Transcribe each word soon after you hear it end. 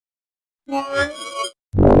Hey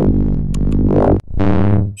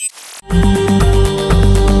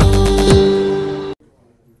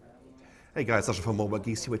guys, Sasha from Mobile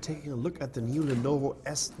Geeks here. We're taking a look at the new Lenovo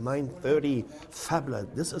S930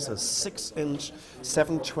 Phablet. This is a 6-inch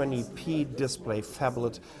 720p display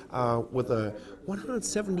phablet with a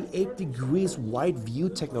 178 degrees wide view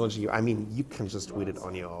technology. I mean, you can just read it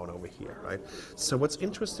on your own over here, right? So what's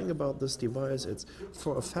interesting about this device, it's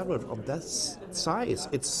for a phablet of that size,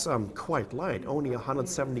 it's quite light, only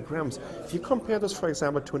 170 grams. If you compare this, for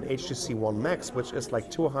example, to an HTC One Max, which is like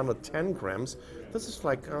 210 grams, this is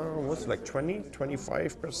like, what's it, like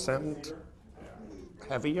 25%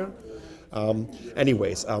 heavier.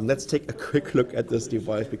 Anyways, let's take a quick look at this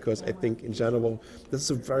device because I think in general this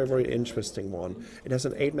is a very interesting one. It has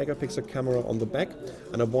an 8 megapixel camera on the back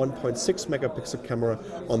and a 1.6 megapixel camera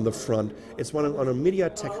on the front. It's running on a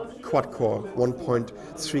MediaTek quad-core 1.3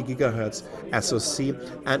 gigahertz SoC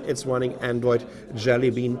and it's running Android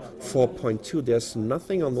Jelly Bean 4.2. There's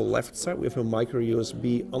nothing on the left side. We have a micro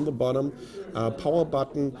USB on the bottom, power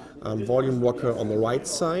button, volume rocker on the right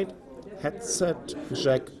side, headset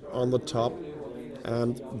jack on the top,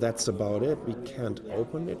 and that's about it. We can't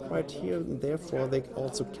open it right here, and therefore they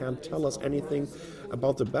also can't tell us anything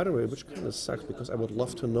about the battery, which kind of sucks because I would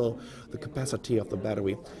love to know the capacity of the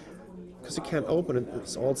battery. Because you can't open it,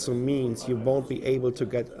 it also means you won't be able to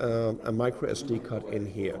get a micro SD card in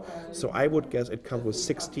here. So I would guess it comes with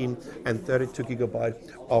 16 and 32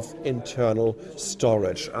 gigabyte of internal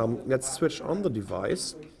storage. Let's switch on the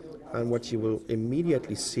device, and what you will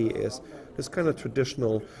immediately see is this kind of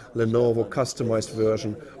traditional Lenovo customized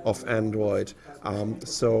version of Android.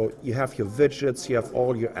 So you have your widgets, you have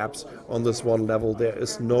all your apps on this one level. There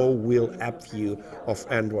is no real app view of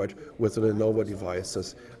Android with the Lenovo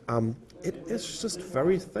devices. It is just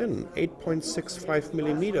very thin, 8.65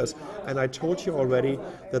 millimeters, and I told you already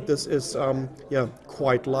that this is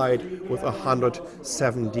quite light with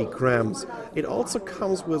 170 grams. It also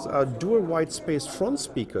comes with a dual white space front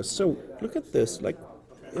speakers. So look at this, like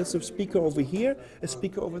there's a speaker over here, a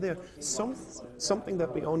speaker over there. Something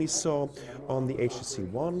that we only saw on the HTC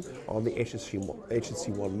One, on the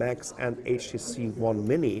HTC One Max, and HTC One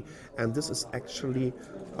Mini. And this is actually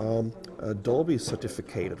a Dolby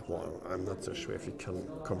certificated one. I'm not so sure if you can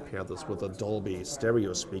compare this with a Dolby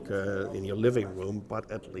stereo speaker in your living room, but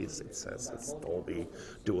at least it says it's Dolby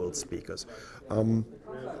dual speakers.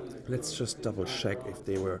 Let's just double check if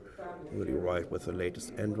they were really right with the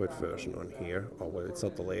latest Android version on here. Oh, well, it's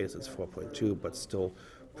not the latest, it's 4.2, but still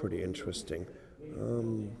pretty interesting.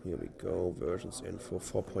 Here we go, versions info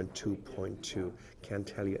 4.2.2. Can't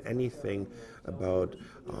tell you anything about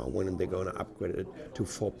when they're going to upgrade it to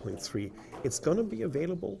 4.3. It's going to be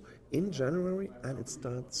available in January, and it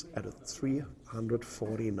starts at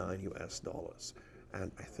 $349 US. And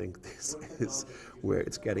I think this is where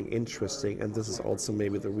it's getting interesting, and this is also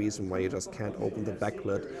maybe the reason why you just can't open the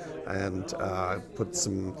backlit and put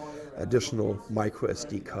some additional micro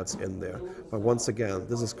SD cards in there. But once again,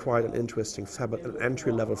 this is quite an interesting phablet, an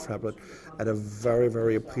entry-level phablet at a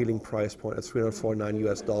very appealing price point at $349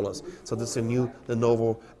 US. So this is a new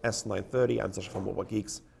Lenovo S930. I'm Sasha from Mobile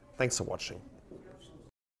Geeks. Thanks for watching.